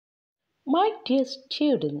My dear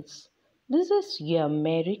students, this is your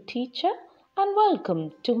Mary teacher and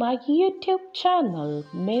welcome to my YouTube channel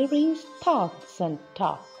Mary's Thoughts and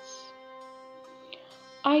Talks.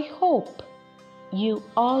 I hope you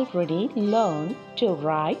already learned to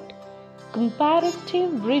write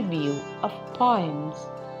comparative review of poems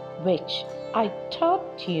which I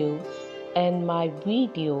taught you in my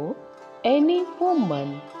video Any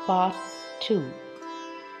Woman Part 2.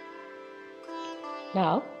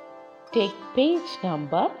 Now take page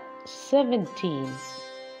number 17.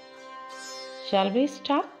 Shall we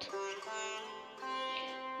start?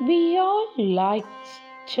 We all like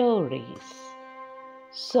stories.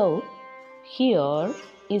 So here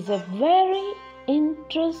is a very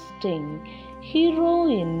interesting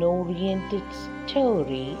heroine-oriented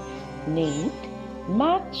story named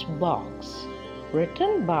Matchbox,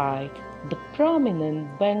 written by the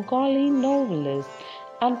prominent Bengali novelist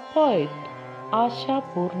and poet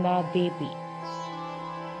Ashapurna Debi.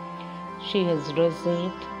 She has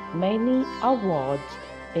received many awards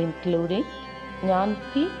including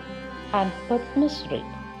Jnanpith and Padma Shri.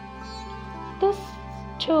 This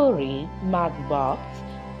story, Matchbox,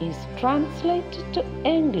 is translated to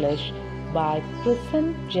English by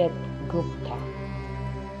Prasenjit Gupta.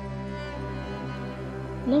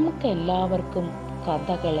 നമുക്കെല്ലാവർക്കും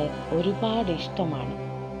കഥകൾ ഒരുപാട് ഇഷ്ടമാണ്.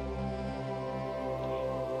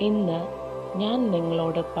 ഇന്ന് ഞാൻ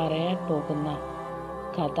നിങ്ങളോട് പറയാൻ പോകുന്ന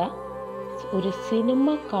കഥ ഒരു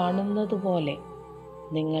സിനിമ കാണുന്നത് പോലെ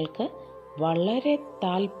നിങ്ങൾക്ക് വളരെ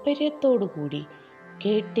താല്പര്യത്തോടു കൂടി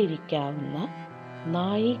കേട്ടിരിക്കാവുന്ന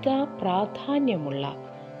നായികാ പ്രാധാന്യമുള്ള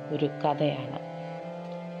ഒരു കഥയാണ്.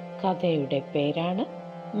 കഥയുടെ പേരാണ്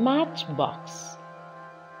മാച്ച് ബോക്സ്.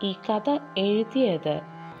 ഈ കഥ എഴുതിയത്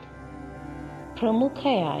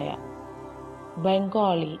പ്രമുഖയായ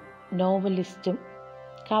ബംഗാളി നോവലിസ്റ്റും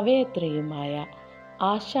കവയത്രിയുമായ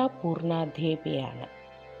ആശാപൂർണ ദേബിയാണ്.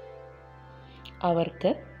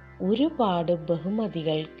 അവർക്ക് ഒരുപാട്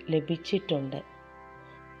ബഹുമതികൾ ലഭിച്ചിട്ടുണ്ട്.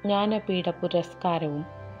 ജ്ഞാനപീഠ പുരസ്കാരവും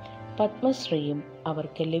പത്മശ്രീയും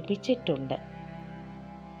അവർക്ക് ലഭിച്ചിട്ടുണ്ട്.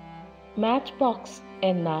 മാച്ച് ബോക്സ്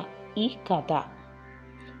എന്ന ഈ കഥ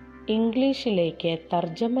ഇംഗ്ലീഷിലേക്ക്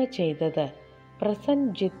തർജ്ജമ ചെയ്തത്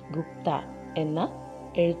പ്രസൻജിത്ത് ഗുപ്ത എന്ന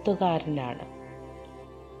എഴുത്തുകാരനാണ്.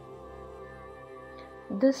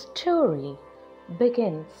 The story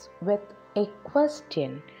begins with a question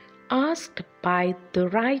asked by the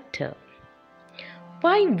writer.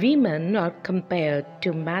 Why women are compared to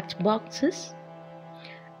matchboxes?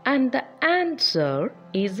 And the answer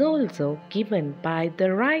is also given by the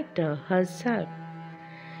writer herself.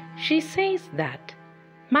 She says that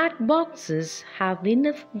matchboxes have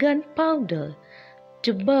enough gunpowder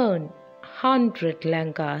to burn 100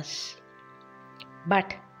 lankas,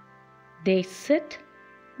 but they sit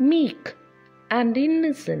meek and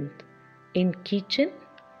innocent in kitchen,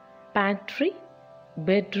 pantry,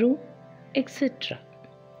 bedroom, etc.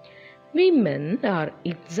 Women are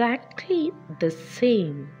exactly the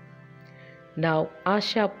same. Now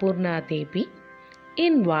Ashapurna Debi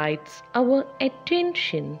invites our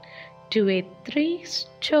attention to a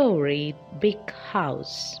 3-storied big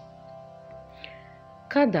house.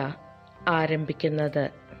 കഥ ആരംഭിക്കുന്നത്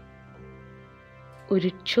ഒരു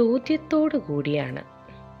ചോദ്യത്തോടു കൂടിയാണ്.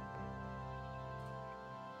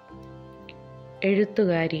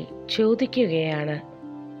 എഴുത്തുകാരി ചോദിക്കുകയാണ്,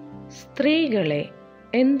 സ്ത്രീകളെ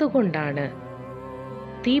എന്തുകൊണ്ടാണ്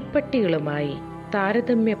തീപ്പെട്ടികളുമായി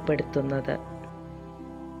താരതമ്യപ്പെടുത്തുന്നത്?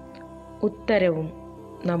 ഉത്തരവും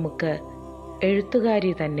നമുക്ക്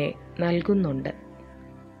എഴുത്തുകാരി തന്നെ നൽകുന്നുണ്ട്.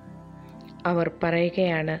 അവർ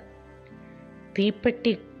പറയുകയാണ്,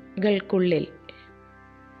 തീപ്പെട്ടികൾക്കുള്ളിൽ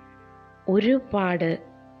ഒരുപാട്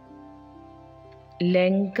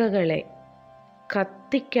ലങ്കകളെ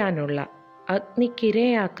കത്തിക്കാനുള്ള,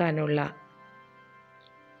 അഗ്നിക്കിരയാക്കാനുള്ള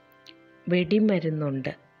വെടിമരുന്നുണ്ട്.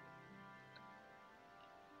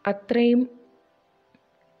 അത്രയും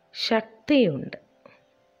ശക്തിയുണ്ട്.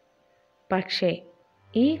 പക്ഷേ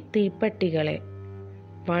ഈ തീപ്പെട്ടികളെ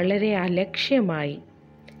വളരെ അലക്ഷ്യമായി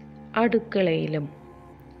അടുക്കളയിലും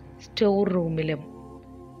സ്റ്റോർ റൂമിലും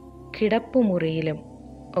കിടപ്പുമുറിയിലും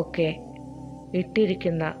ഒക്കെ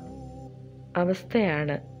ഇട്ടിരിക്കുന്ന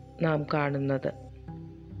അവസ്ഥയാണ് നാം കാണുന്നത്.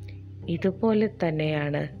 ഇതുപോലെ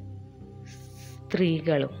തന്നെയാണ്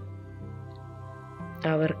സ്ത്രീകളും.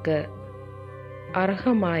 അവർക്ക്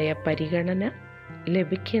അർഹമായ പരിഗണന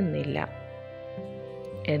ലഭിക്കുന്നില്ല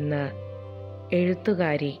എന്ന്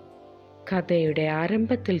എഴുത്തുകാരി കഥയുടെ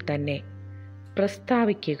ആരംഭത്തിൽ തന്നെ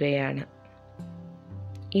പ്രസ്താവിക്കുകയാണ്.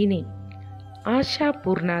 ഇനി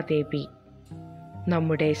ആശാപൂർണ ദേബി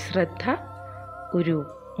നമ്മുടെ ശ്രദ്ധ ഒരു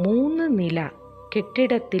 3 നില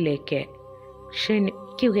കെട്ടിടത്തിലേക്ക്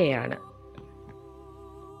ക്ഷണിക്കുകയാണ്.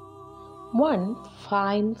 One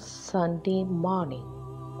fine Sunday morning,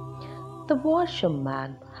 the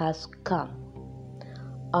washerman has come.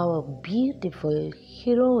 Our beautiful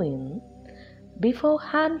heroine, before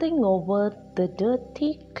handing over the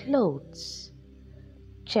dirty clothes,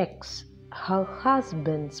 checks her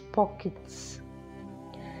husband's pockets.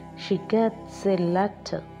 She gets a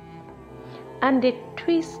letter and a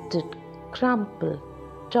twisted, crumpled,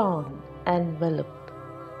 torn envelope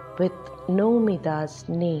with Nomida's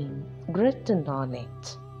name written on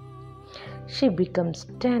it. She becomes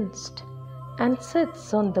tensed and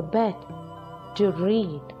sits on the bed to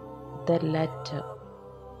read the letter.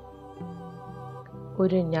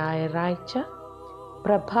 ഒരു ഞായറാഴ്ച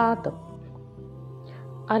പ്രഭാതം.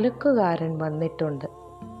 അലക്കുകാരൻ വന്നിട്ടുണ്ട്.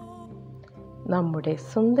 നമ്മുടെ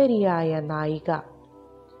സുന്ദരിയായ നായിക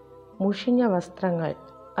മുഷിഞ്ഞ വസ്ത്രങ്ങൾ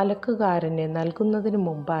അലക്കുകാരന് നൽകുന്നതിന്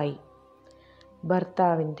മുമ്പായി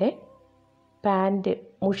ഭർത്താവിൻ്റെ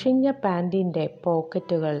മുഷിഞ്ഞ പാൻറ്റിൻ്റെ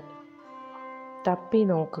പോക്കറ്റുകൾ തപ്പി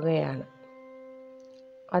നോക്കുകയാണ്.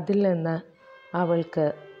 അതിൽ നിന്ന് അവൾക്ക്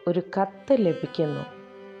ഒരു കത്ത് ലഭിക്കുന്നു.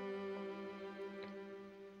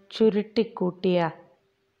 ചുരുട്ടിക്കൂട്ടിയ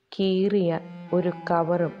കീറിയ ഒരു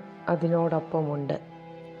കവറും അതിനോടൊപ്പമുണ്ട്.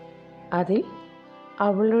 അതിൽ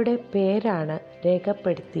അവളുടെ പേരാണ്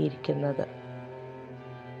രേഖപ്പെടുത്തിയിരിക്കുന്നത്.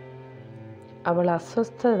 അവൾ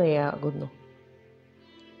അസ്വസ്ഥതയാകുന്നു.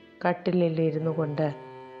 കട്ടിലിലിരുന്നു കൊണ്ട്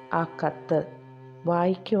ആ കത്ത്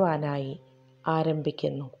വായിക്കുവാനായി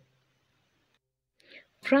ആരംഭിക്കുന്നു.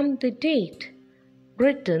 From the date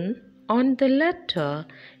written on the letter,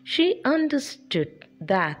 she understood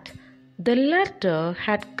that the letter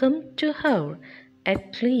had come to her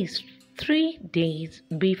at least 3 days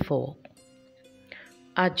before.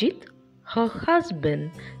 Ajit, her husband,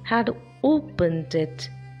 had opened it,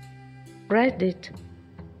 read it,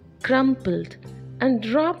 crumpled and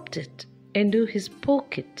dropped it into his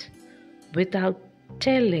pocket without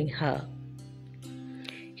telling her.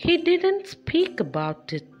 He didn't speak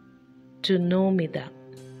about it to Nomida.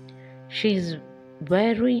 She is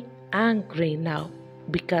very angry now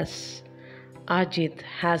because Ajit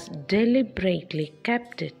has deliberately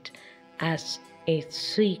kept it as a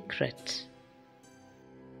secret.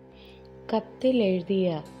 കത്തിൽ എഴുതിയ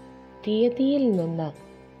തീയതിയിൽ നിന്ന്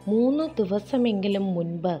 3 ദിവസമെങ്കിലും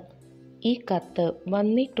മുൻപ് ഈ കത്ത്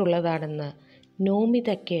വന്നിട്ടുള്ളതാണെന്ന്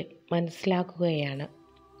നോമിതയ്ക്ക് മനസ്സിലാക്കുകയാണ്.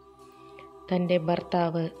 തൻ്റെ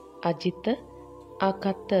ഭർത്താവ് അജിത്ത് ആ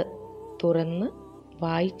കത്ത് തുറന്ന്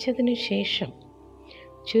വായിച്ചതിനു ശേഷം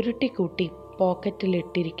ചുരുട്ടിക്കൂട്ടി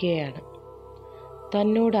പോക്കറ്റിലിട്ടിരിക്കുകയാണ്.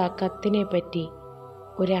 തന്നോട് ആ കത്തിനെ പറ്റി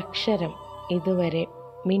ഒരക്ഷരം ഇതുവരെ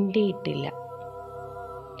മിണ്ടിയിട്ടില്ല.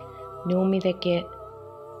 നോമിതയ്ക്ക്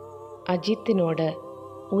അജിത്തിനോട്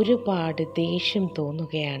ഒരുപാട് ദേഷ്യം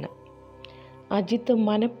തോന്നുകയാണ്. അജിത്ത്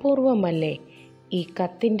മനഃപൂർവ്വമല്ലേ ഈ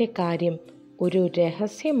കത്തിൻ്റെ കാര്യം ഒരു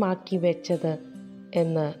രഹസ്യമാക്കി വെച്ചത്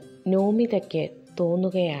എന്ന് നോമിതയ്ക്ക്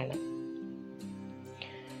തോന്നുകയാണ്.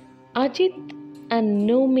 Ajit and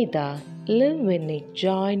Nomida live in a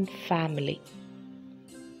joint family.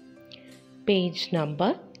 Page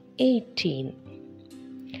number 18.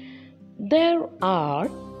 There are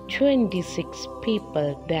 26 people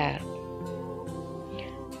there.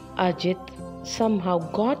 Ajit somehow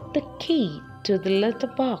got the key to the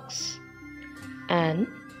letterbox, and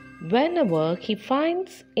whenever he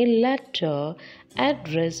finds a letter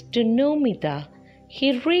addressed to Nomida, he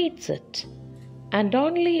reads it, and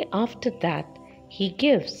only after that he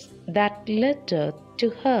gives that letter to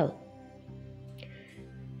her.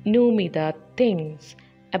 Nomida thinks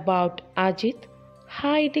about Ajit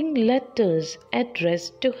hiding letters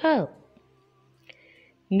addressed to her.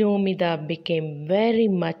 Nomida became very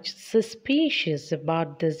much suspicious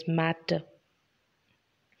about this matter.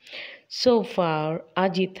 So far,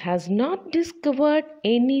 Ajit has not discovered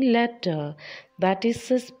any letter that is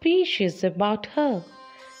suspicious about her,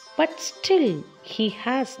 but still he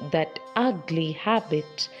has that ugly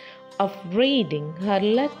habit of reading her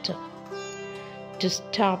letter. To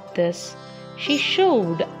stop this, she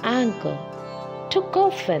showed anger, took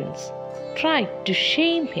offense, tried to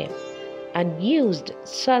shame him, and used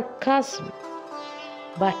sarcasm,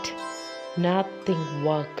 but nothing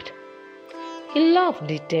worked. He laughed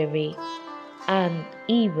it away and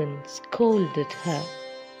even scolded her.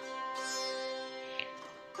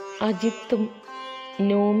 അജിത്തും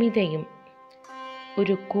നോമിതയും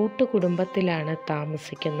ഒരു കൂട്ടുകുടുംബത്തിലാണ്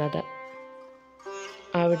താമസിക്കുന്നത്.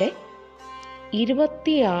 അവിടെ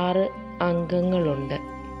 26 അംഗങ്ങളുണ്ട്.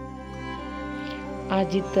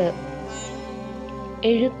 അജിത്ത്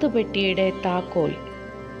എഴുത്തുപെട്ടിയുടെ താക്കോൽ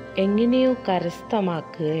എങ്ങനെയോ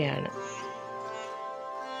കരസ്ഥമാക്കുകയാണ്.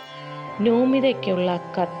 നോമിതയ്ക്കുള്ള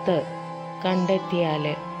കത്ത് കണ്ടെത്തിയാൽ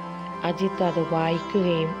അജിത്ത് അത്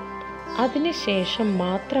വായിക്കുകയും അതിനുശേഷം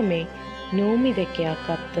മാത്രമേ നോമിതയ്ക്ക് ആ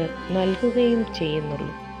കത്ത് നൽകുകയും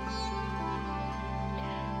ചെയ്യുന്നുള്ളൂ.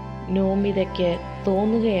 നോമിതയ്ക്ക്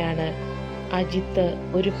തോന്നുകയാണ് അജിത്ത്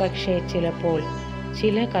ഒരു പക്ഷേ ചിലപ്പോൾ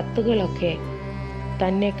ചില കത്തുകളൊക്കെ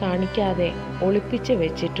തന്നെ കാണിക്കാതെ ഒളിപ്പിച്ച്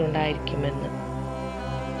വെച്ചിട്ടുണ്ടായിരിക്കുമെന്ന്.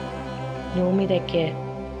 നോമിതയ്ക്ക്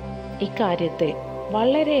ഇക്കാര്യത്തിൽ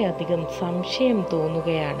വളരെയധികം സംശയം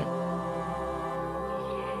തോന്നുകയാണ്.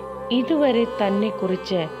 ഇതുവരെ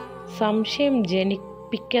തന്നെക്കുറിച്ച് സംശയം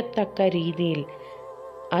ജനിപ്പിക്കത്തക്ക രീതിയിൽ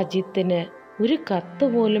അജിത്തിന് ഒരു കത്ത്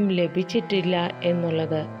പോലും ലഭിച്ചിട്ടില്ല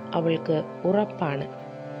എന്നുള്ളത് അവൾക്ക് ഉറപ്പാണ്.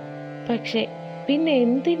 പക്ഷെ പിന്നെ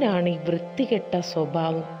എന്തിനാണ് ഈ വൃത്തികെട്ട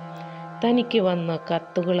സ്വഭാവം? തനിക്ക് വന്ന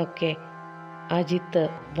കത്തുകളൊക്കെ അജിത്ത്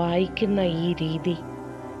വായിക്കുന്ന ഈ രീതി,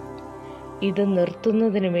 ഇത്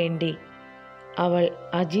നിർത്തുന്നതിന് വേണ്ടി അവൾ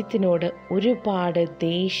അജിത്തിനോട് ഒരുപാട്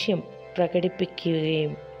ദേഷ്യം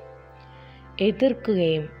പ്രകടിപ്പിക്കുകയും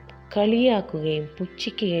എതിർക്കുകയും കളിയാക്കുകയും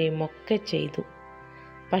പുച്ഛിക്കുകയും ഒക്കെ ചെയ്തു.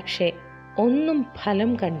 പക്ഷെ ഒന്നും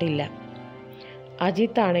ഫലം കണ്ടില്ല.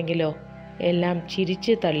 അജിത്താണെങ്കിലോ എല്ലാം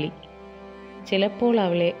ചിരിച്ചു തള്ളി. ചിലപ്പോൾ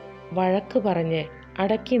അവളെ വഴക്ക് പറഞ്ഞ്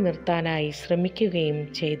അടക്കി നിർത്താനായി ശ്രമിക്കുകയും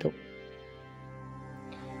ചെയ്തു.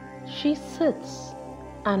 She sits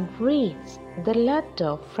and reads the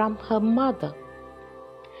letter from her mother.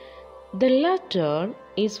 The letter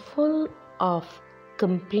is full of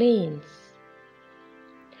complaints.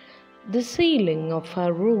 The ceiling of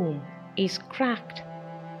her room is cracked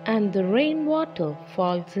and the rainwater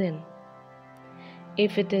falls in.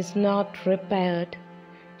 If it is not repaired,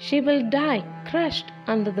 she will die crushed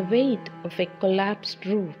under the weight of a collapsed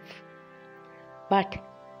roof. But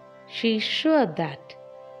she is sure that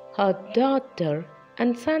her daughter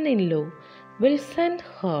and son-in-law will send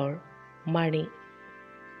her money.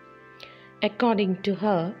 According to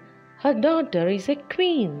her, her daughter is a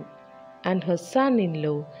queen and her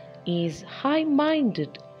son-in-law is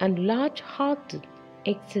high-minded and large-hearted,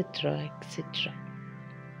 etc., etc.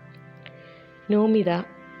 Nomita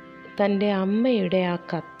തൻ്റെ അമ്മയുടെ ആ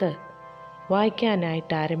കത്ത്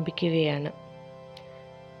വായിക്കാനായിട്ട് ആരംഭിക്കുകയാണ്.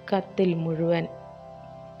 കത്തിൽ മുഴുവൻ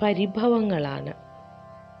പരിഭവങ്ങളാണ്.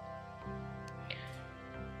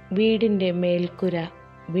 വീടിൻ്റെ മേൽക്കുര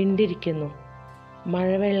വിണ്ടിരിക്കുന്നു.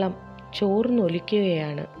 മഴവെള്ളം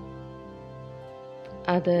ചോർന്നൊലിക്കുകയാണ്.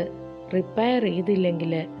 അത് റിപ്പയർ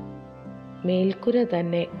ചെയ്തില്ലെങ്കിൽ മേൽക്കുര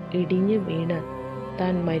തന്നെ ഇടിഞ്ഞു വീണ്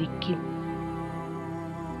താൻ മരിക്കും.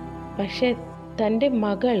 പക്ഷെ തൻ്റെ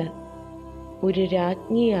മകള് ഒരു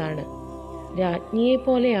രാജ്ഞിയാണ്. രാജ്ഞിയെ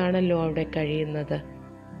പോലെയാണല്ലോ അവിടെ കഴിയുന്നത്.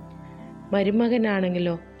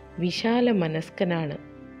 മരുമകനാണെങ്കിലോ വിശാല മനസ്കനാണ്.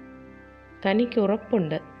 തനിക്ക്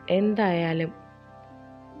ഉറപ്പുണ്ട് എന്തായാലും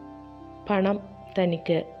പണം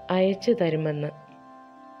തനിക്ക് അയച്ചു തരുമെന്ന്.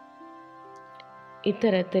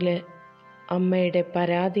 ഇത്തരത്തിൽ അമ്മയുടെ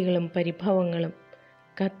പരാതികളും പരിഭവങ്ങളും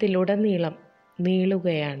കത്തിലുടനീളം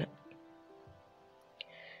നീളുകയാണ്.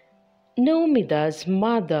 Nomida's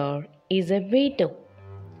mother is a widow.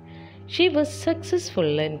 She was successful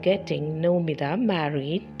in getting Nomida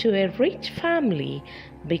married to a rich family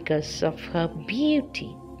because of her beauty.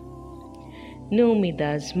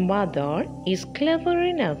 Nomida's mother is clever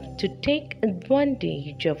enough to take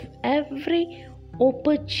advantage of every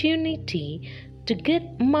opportunity to get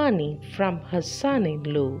money from her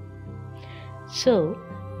son-in-law. So,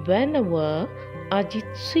 whenever Ajit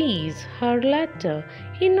sees her letter,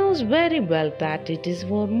 he knows very well that it is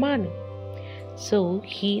for money. So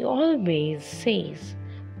he always says,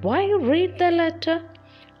 "Why read the letter?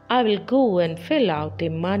 I will go and fill out a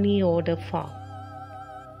money order form."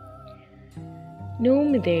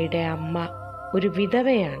 നോമിതയുടെ അമ്മ ഒരു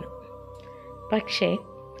വിധവയാണ്. പക്ഷേ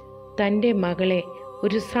തൻ്റെ മകളെ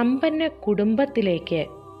ഒരു സമ്പന്ന കുടുംബത്തിലേക്ക്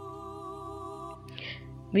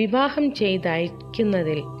വിവാഹം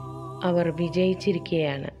ചെയ്തയക്കുന്നതിൽ അവർ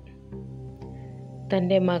വിജയിച്ചിരിക്കുകയാണ്.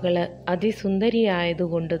 തൻ്റെ മകള്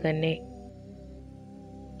അതിസുന്ദരിയായതുകൊണ്ട് തന്നെ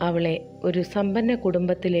അവളെ ഒരു സമ്പന്ന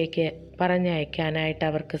കുടുംബത്തിലേക്ക് പറഞ്ഞയക്കാനായിട്ട്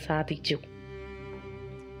അവർക്ക് സാധിച്ചു.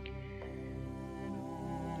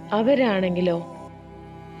 അവരാണെങ്കിലോ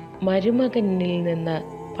മരുമകനിൽ നിന്ന്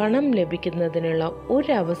പണം ലഭിക്കുന്നതിനുള്ള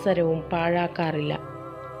ഒരവസരവും പാഴാക്കാറില്ല.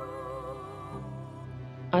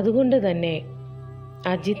 അതുകൊണ്ട് തന്നെ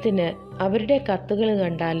അജിത്തിന് അവരുടെ കത്തുകൾ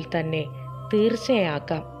കണ്ടാൽ തന്നെ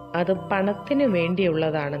തീർച്ചയാക്കാം അത് പണത്തിന്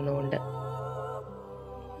വേണ്ടിയുള്ളതാണെന്നുകൊണ്ട്.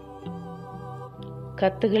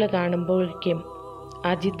 കത്തുകൾ കാണുമ്പോഴേക്കും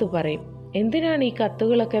അജിത്ത് പറയും, എന്തിനാണ് ഈ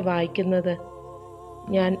കത്തുകളൊക്കെ വായിക്കുന്നത്?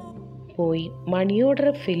 ഞാൻ പോയി മണി ഓർഡർ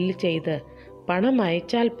ഫില്ല് ചെയ്ത് പണം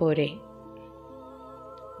അയച്ചാൽ പോരെ.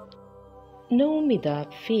 Nomida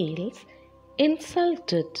feels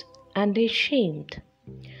insulted and ashamed.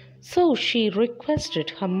 So she requested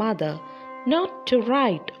her mother not to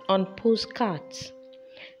write on postcards.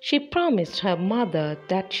 She promised her mother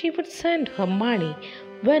that she would send her money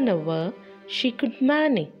whenever she could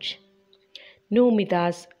manage.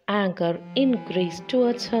 Nomida's anger increased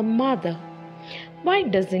towards her mother. Why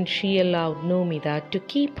doesn't she allow Nomida to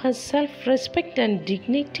keep her self-respect and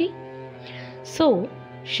dignity? So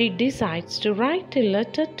she decides to write a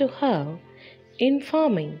letter to her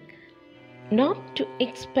informing not to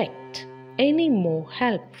expect any more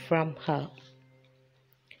help from her.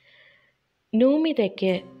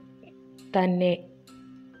 നോമിതയ്ക്ക് തന്നെ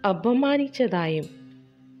അപമാനിച്ചതായും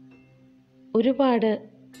ഒരുപാട്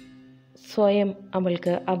സ്വയം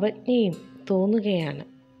അവൾക്ക് അവജ്ഞയും തോന്നുകയാണ്.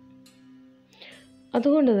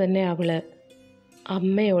 അതുകൊണ്ട് തന്നെ അവൾ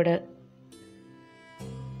അമ്മയോട്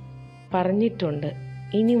പറഞ്ഞിട്ടുണ്ട്,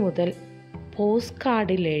 ഇനി മുതൽ പോസ്റ്റ്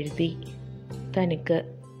കാർഡിൽ എഴുതി തനിക്ക്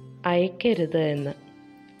അയക്കരുത് എന്ന്.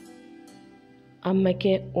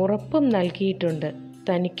 അമ്മയ്ക്ക് ഉറപ്പും നൽകിയിട്ടുണ്ട്,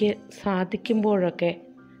 തനിക്ക് സാധിക്കുമ്പോഴൊക്കെ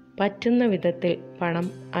പറ്റുന്ന വിധത്തിൽ പണം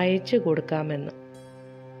അയച്ചു കൊടുക്കാമെന്ന്.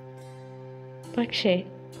 പക്ഷേ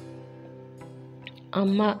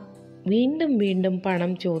അമ്മ വീണ്ടും വീണ്ടും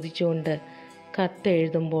പണം ചോദിച്ചുകൊണ്ട്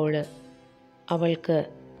കത്തെഴുതുമ്പോൾ അവൾക്ക്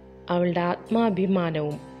അവളുടെ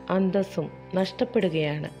ആത്മാഭിമാനവും അന്തസ്സും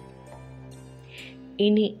നഷ്ടപ്പെടുകയാണ്.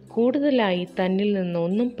 ഇനി കൂടുതലായി തന്നിൽ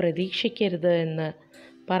നിന്നൊന്നും പ്രതീക്ഷിക്കരുത് എന്ന്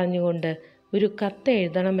പറഞ്ഞുകൊണ്ട് ഒരു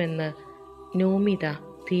കത്തെഴുതണമെന്ന് നോമിത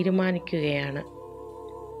തീരുമാനിക്കുകയാണ്.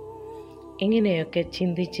 ഇങ്ങനെയൊക്കെ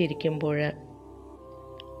ചിന്തിച്ചിരിക്കുമ്പോൾ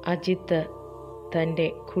അജിത്ത് തൻ്റെ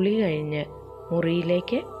കുളി കഴിഞ്ഞ്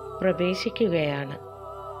മുറിയിലേക്ക് പ്രവേശിക്കുകയാണ്.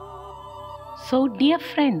 So dear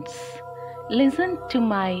friends, listen to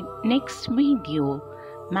my next video,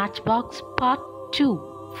 Matchbox Part 2,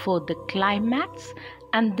 for the climax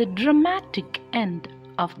and the dramatic end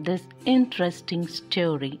of this interesting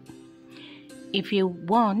story. If you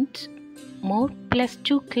want more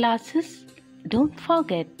 +2 classes, don't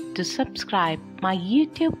forget to subscribe my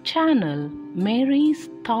YouTube channel, Mary's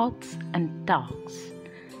Thoughts and Talks.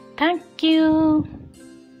 Thank you.